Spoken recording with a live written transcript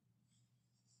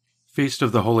Feast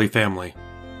of the Holy Family.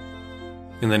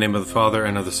 In the name of the Father,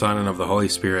 and of the Son, and of the Holy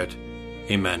Spirit.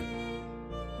 Amen.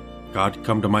 God,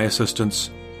 come to my assistance.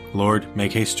 Lord,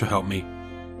 make haste to help me.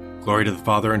 Glory to the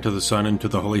Father, and to the Son, and to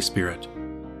the Holy Spirit,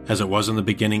 as it was in the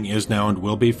beginning, is now, and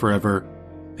will be forever.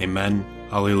 Amen.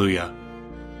 Alleluia.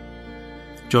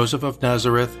 Joseph of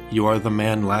Nazareth, you are the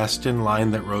man last in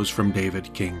line that rose from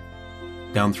David, King.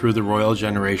 Down through the royal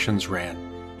generations ran,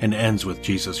 and ends with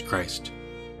Jesus Christ.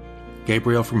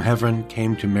 Gabriel from heaven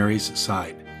came to Mary's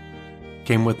side,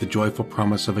 came with the joyful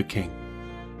promise of a king.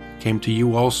 Came to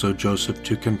you also, Joseph,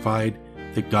 to confide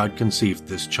that God conceived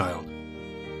this child.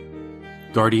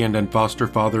 Guardian and foster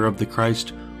father of the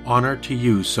Christ, honor to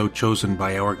you so chosen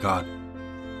by our God.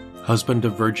 Husband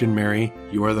of Virgin Mary,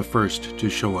 you are the first to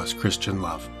show us Christian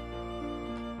love.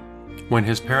 When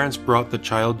his parents brought the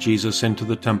child Jesus into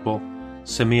the temple,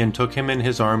 Simeon took him in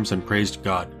his arms and praised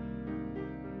God.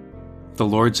 The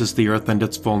Lord's is the earth and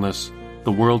its fullness,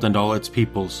 the world and all its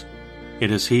peoples. It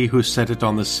is he who set it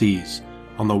on the seas,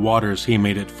 on the waters he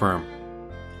made it firm.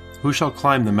 Who shall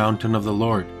climb the mountain of the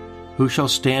Lord? Who shall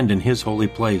stand in his holy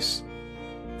place?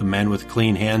 The man with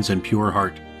clean hands and pure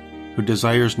heart, who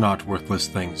desires not worthless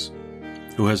things,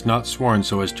 who has not sworn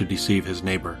so as to deceive his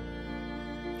neighbor.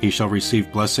 He shall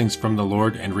receive blessings from the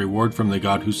Lord and reward from the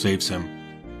God who saves him.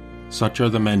 Such are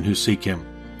the men who seek him,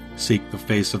 seek the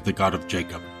face of the God of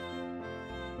Jacob.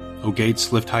 O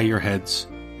gates, lift high your heads,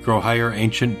 grow higher,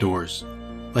 ancient doors.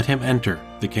 Let him enter,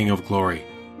 the King of glory.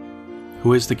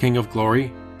 Who is the King of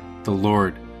glory? The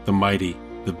Lord, the mighty,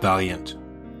 the valiant,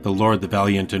 the Lord the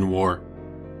valiant in war.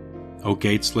 O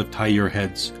gates, lift high your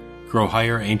heads, grow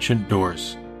higher, ancient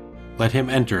doors. Let him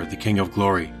enter, the King of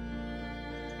glory.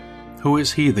 Who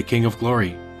is he, the King of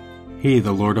glory? He,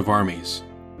 the Lord of armies.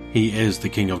 He is the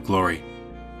King of glory.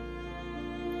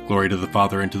 Glory to the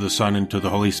Father, and to the Son, and to the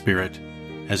Holy Spirit,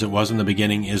 as it was in the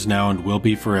beginning, is now, and will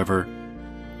be forever.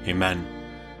 Amen.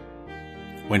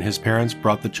 When his parents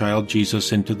brought the child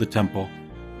Jesus into the temple,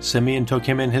 Simeon took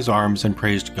him in his arms and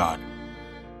praised God.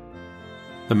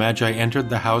 The Magi entered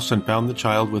the house and found the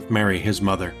child with Mary his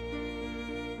mother.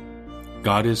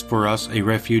 God is for us a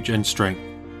refuge and strength,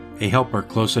 a helper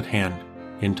close at hand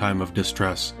in time of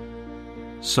distress.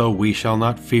 So we shall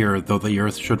not fear, though the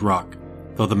earth should rock,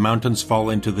 though the mountains fall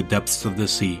into the depths of the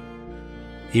sea.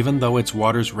 Even though its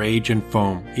waters rage and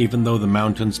foam, even though the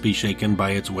mountains be shaken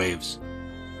by its waves.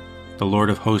 The Lord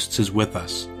of hosts is with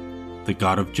us. The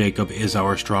God of Jacob is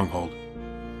our stronghold.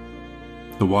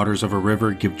 The waters of a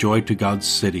river give joy to God's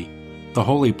city, the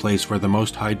holy place where the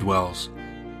Most High dwells.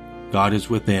 God is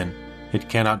within, it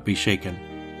cannot be shaken.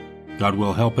 God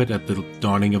will help it at the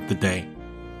dawning of the day.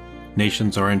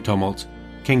 Nations are in tumult,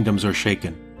 kingdoms are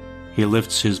shaken. He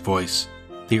lifts his voice,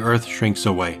 the earth shrinks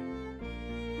away.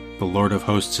 The Lord of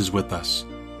hosts is with us.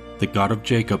 The God of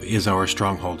Jacob is our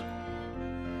stronghold.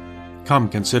 Come,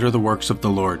 consider the works of the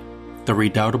Lord, the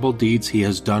redoubtable deeds he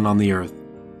has done on the earth.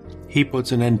 He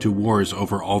puts an end to wars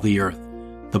over all the earth.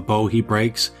 The bow he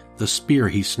breaks, the spear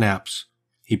he snaps.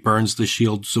 He burns the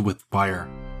shields with fire.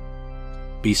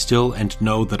 Be still and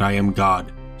know that I am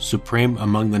God, supreme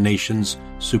among the nations,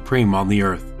 supreme on the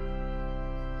earth.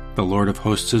 The Lord of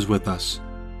hosts is with us.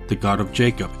 The God of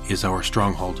Jacob is our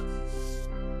stronghold.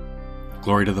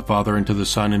 Glory to the Father, and to the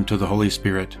Son, and to the Holy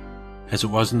Spirit, as it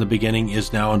was in the beginning,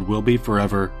 is now, and will be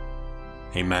forever.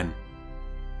 Amen.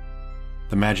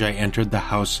 The Magi entered the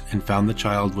house and found the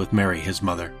child with Mary his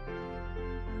mother.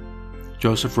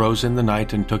 Joseph rose in the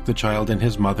night and took the child and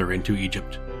his mother into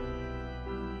Egypt.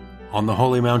 On the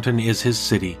holy mountain is his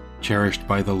city, cherished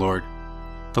by the Lord.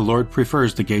 The Lord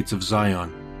prefers the gates of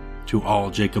Zion to all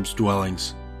Jacob's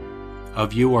dwellings.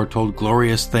 Of you are told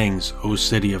glorious things, O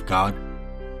city of God.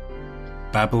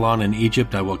 Babylon and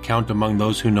Egypt I will count among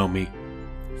those who know me.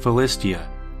 Philistia,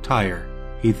 Tyre,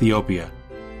 Ethiopia,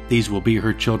 these will be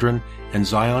her children, and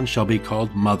Zion shall be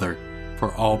called mother,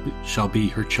 for all shall be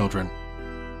her children.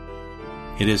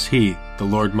 It is he, the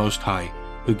Lord Most High,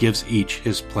 who gives each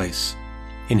his place.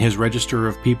 In his register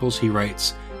of peoples he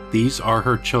writes, These are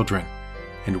her children,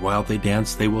 and while they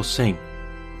dance they will sing.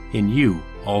 In you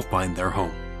all find their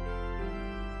home.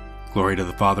 Glory to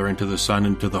the Father, and to the Son,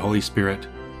 and to the Holy Spirit,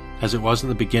 as it was in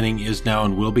the beginning, is now,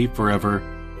 and will be forever.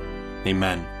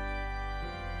 Amen.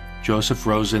 Joseph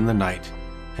rose in the night,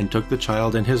 and took the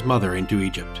child and his mother into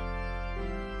Egypt.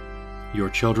 Your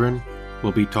children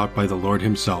will be taught by the Lord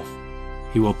himself.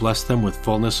 He will bless them with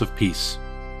fullness of peace.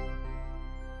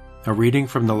 A reading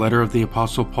from the letter of the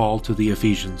Apostle Paul to the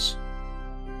Ephesians.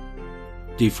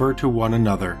 Defer to one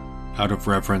another out of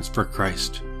reverence for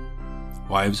Christ.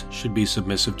 Wives should be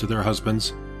submissive to their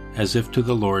husbands, as if to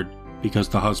the Lord, because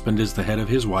the husband is the head of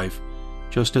his wife,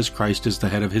 just as Christ is the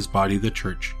head of his body, the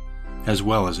church, as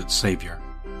well as its Savior.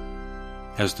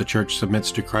 As the church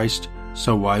submits to Christ,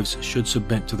 so wives should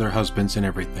submit to their husbands in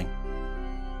everything.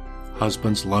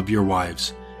 Husbands, love your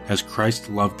wives, as Christ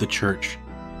loved the church.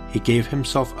 He gave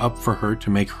himself up for her to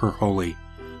make her holy,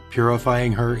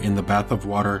 purifying her in the bath of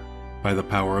water by the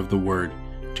power of the word,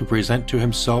 to present to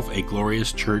himself a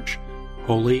glorious church,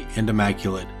 holy and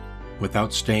immaculate,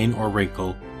 without stain or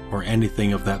wrinkle or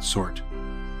anything of that sort.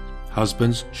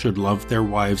 Husbands should love their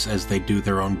wives as they do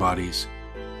their own bodies.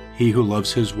 He who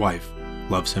loves his wife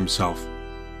loves himself.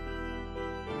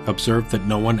 Observe that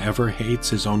no one ever hates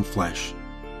his own flesh.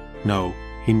 No,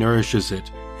 he nourishes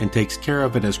it and takes care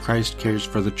of it as Christ cares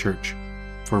for the church,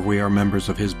 for we are members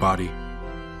of his body.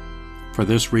 For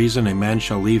this reason a man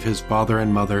shall leave his father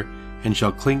and mother, and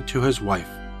shall cling to his wife,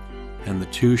 and the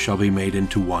two shall be made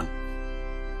into one.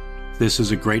 This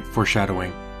is a great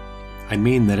foreshadowing. I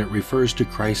mean that it refers to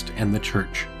Christ and the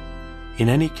church. In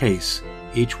any case,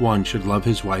 each one should love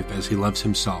his wife as he loves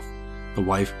himself, the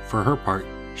wife, for her part,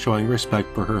 showing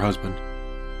respect for her husband.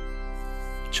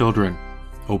 Children,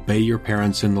 obey your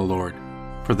parents in the Lord,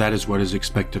 for that is what is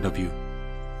expected of you.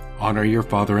 Honor your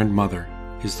father and mother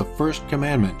is the first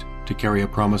commandment to carry a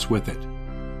promise with it,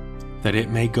 that it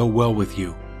may go well with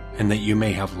you, and that you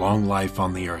may have long life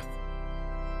on the earth.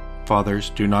 Fathers,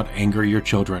 do not anger your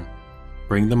children.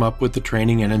 Bring them up with the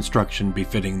training and instruction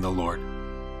befitting the Lord.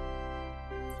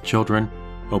 Children,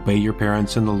 obey your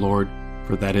parents in the Lord,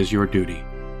 for that is your duty.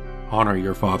 Honor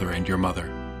your father and your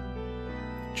mother.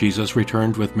 Jesus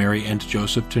returned with Mary and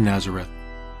Joseph to Nazareth.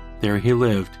 There he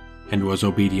lived and was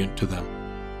obedient to them.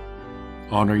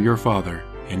 Honor your father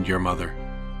and your mother.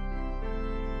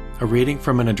 A reading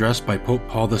from an address by Pope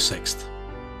Paul VI.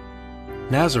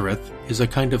 Nazareth is a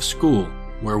kind of school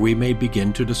where we may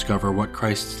begin to discover what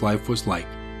Christ's life was like,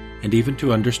 and even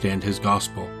to understand his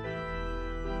gospel.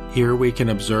 Here we can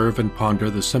observe and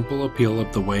ponder the simple appeal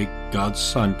of the way God's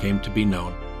Son came to be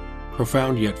known,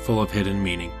 profound yet full of hidden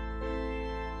meaning.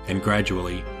 And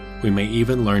gradually, we may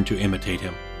even learn to imitate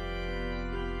him.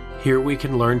 Here we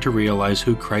can learn to realize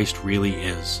who Christ really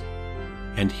is.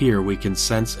 And here we can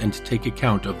sense and take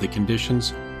account of the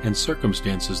conditions and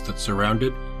circumstances that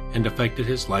surrounded and affected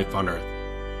his life on earth.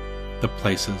 The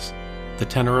places, the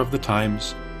tenor of the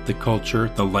times, the culture,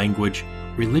 the language,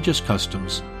 religious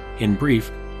customs, in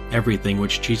brief, everything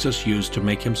which Jesus used to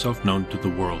make himself known to the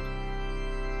world.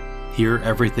 Here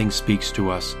everything speaks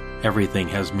to us, everything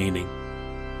has meaning.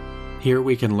 Here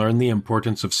we can learn the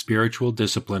importance of spiritual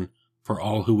discipline for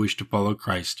all who wish to follow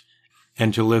Christ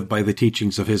and to live by the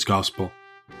teachings of his gospel.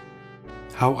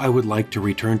 How I would like to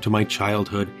return to my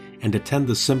childhood and attend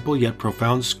the simple yet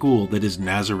profound school that is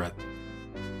Nazareth.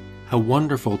 How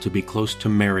wonderful to be close to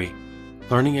Mary,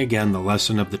 learning again the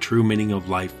lesson of the true meaning of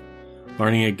life,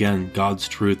 learning again God's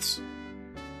truths.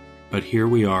 But here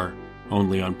we are,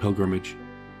 only on pilgrimage.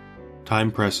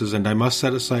 Time presses, and I must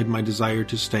set aside my desire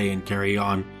to stay and carry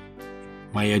on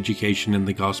my education in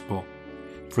the gospel,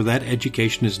 for that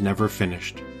education is never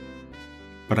finished.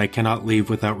 But I cannot leave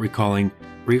without recalling,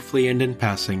 briefly and in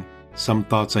passing, some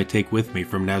thoughts I take with me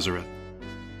from Nazareth.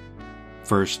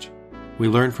 First, we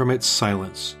learn from its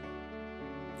silence.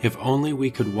 If only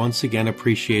we could once again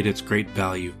appreciate its great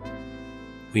value.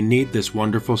 We need this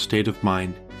wonderful state of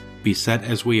mind, beset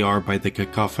as we are by the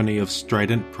cacophony of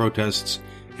strident protests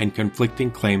and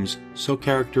conflicting claims so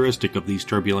characteristic of these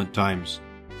turbulent times.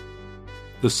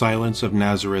 The silence of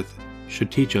Nazareth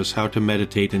should teach us how to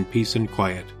meditate in peace and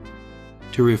quiet,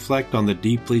 to reflect on the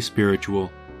deeply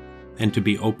spiritual, and to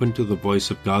be open to the voice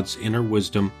of God's inner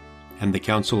wisdom and the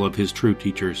counsel of his true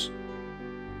teachers.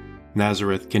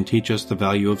 Nazareth can teach us the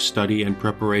value of study and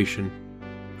preparation,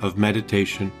 of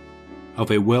meditation,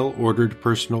 of a well-ordered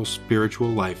personal spiritual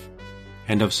life,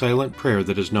 and of silent prayer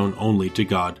that is known only to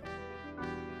God.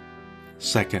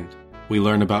 Second, we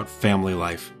learn about family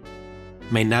life.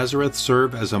 May Nazareth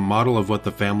serve as a model of what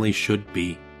the family should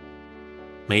be.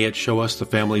 May it show us the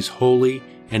family's holy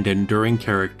and enduring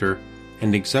character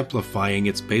and exemplifying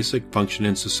its basic function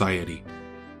in society,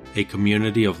 a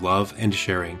community of love and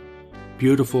sharing,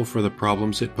 beautiful for the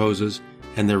problems it poses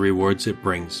and the rewards it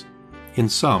brings. In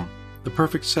sum, the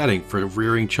perfect setting for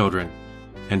rearing children,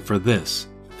 and for this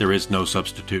there is no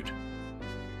substitute.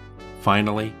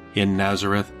 Finally, in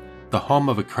Nazareth, the home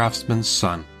of a craftsman's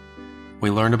son,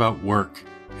 we learn about work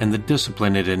and the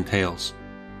discipline it entails.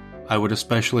 I would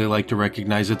especially like to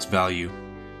recognize its value,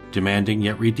 demanding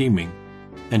yet redeeming,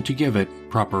 and to give it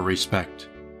proper respect.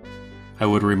 I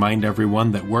would remind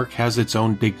everyone that work has its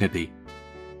own dignity.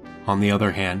 On the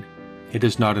other hand, it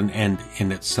is not an end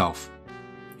in itself.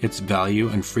 Its value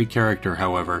and free character,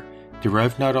 however,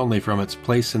 derived not only from its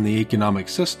place in the economic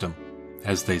system,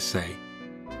 as they say,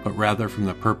 but rather from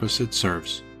the purpose it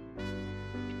serves.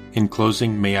 In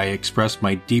closing, may I express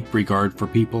my deep regard for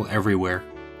people everywhere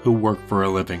who work for a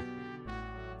living.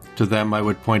 To them I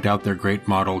would point out their great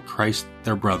model, Christ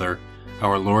their brother,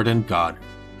 our Lord and God,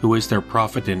 who is their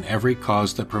prophet in every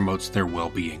cause that promotes their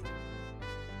well-being.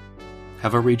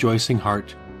 Have a rejoicing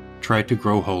heart, try to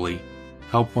grow holy,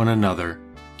 help one another,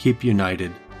 keep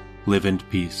united, live in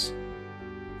peace.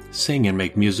 Sing and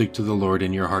make music to the Lord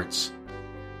in your hearts.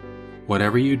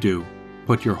 Whatever you do,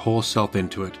 put your whole self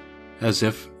into it, as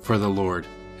if for the Lord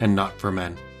and not for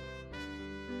men.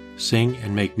 Sing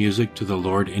and make music to the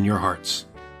Lord in your hearts.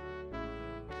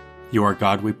 You are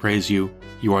God, we praise you.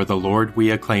 You are the Lord,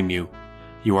 we acclaim you.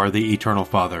 You are the eternal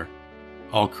Father.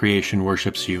 All creation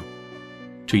worships you.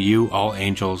 To you all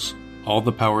angels, all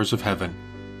the powers of heaven,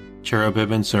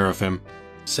 cherubim and seraphim,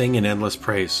 sing in endless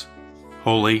praise.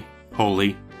 Holy,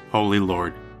 holy, holy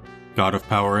Lord, God of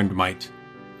power and might.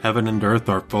 Heaven and earth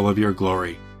are full of your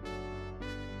glory.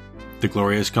 The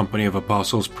glorious company of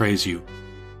apostles praise you.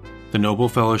 The noble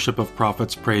fellowship of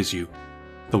prophets praise you.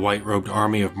 The white-robed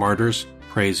army of martyrs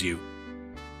praise you.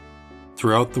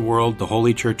 Throughout the world the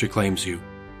Holy Church acclaims you,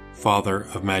 Father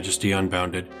of majesty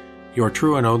unbounded, your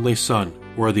true and only Son,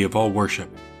 worthy of all worship,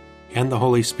 and the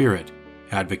Holy Spirit,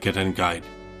 advocate and guide.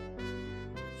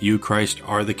 You, Christ,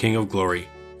 are the King of glory,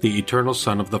 the eternal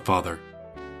Son of the Father.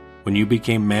 When you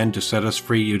became man to set us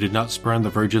free, you did not spurn the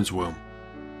Virgin's womb.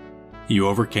 You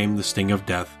overcame the sting of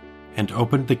death and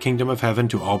opened the kingdom of heaven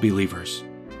to all believers.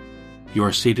 You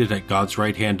are seated at God's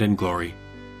right hand in glory.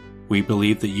 We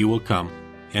believe that you will come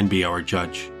and be our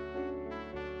judge.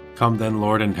 Come then,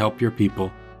 Lord, and help your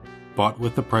people, bought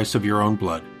with the price of your own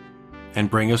blood, and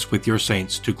bring us with your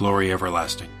saints to glory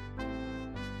everlasting.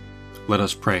 Let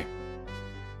us pray.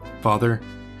 Father,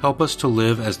 help us to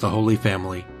live as the Holy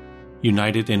Family,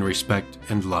 united in respect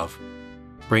and love.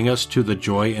 Bring us to the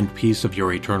joy and peace of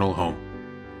your eternal home.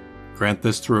 Grant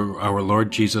this through our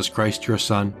Lord Jesus Christ, your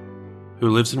Son, who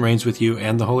lives and reigns with you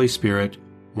and the Holy Spirit,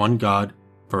 one God,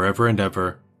 forever and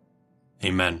ever.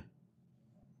 Amen.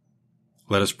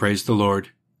 Let us praise the Lord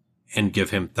and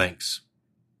give him thanks.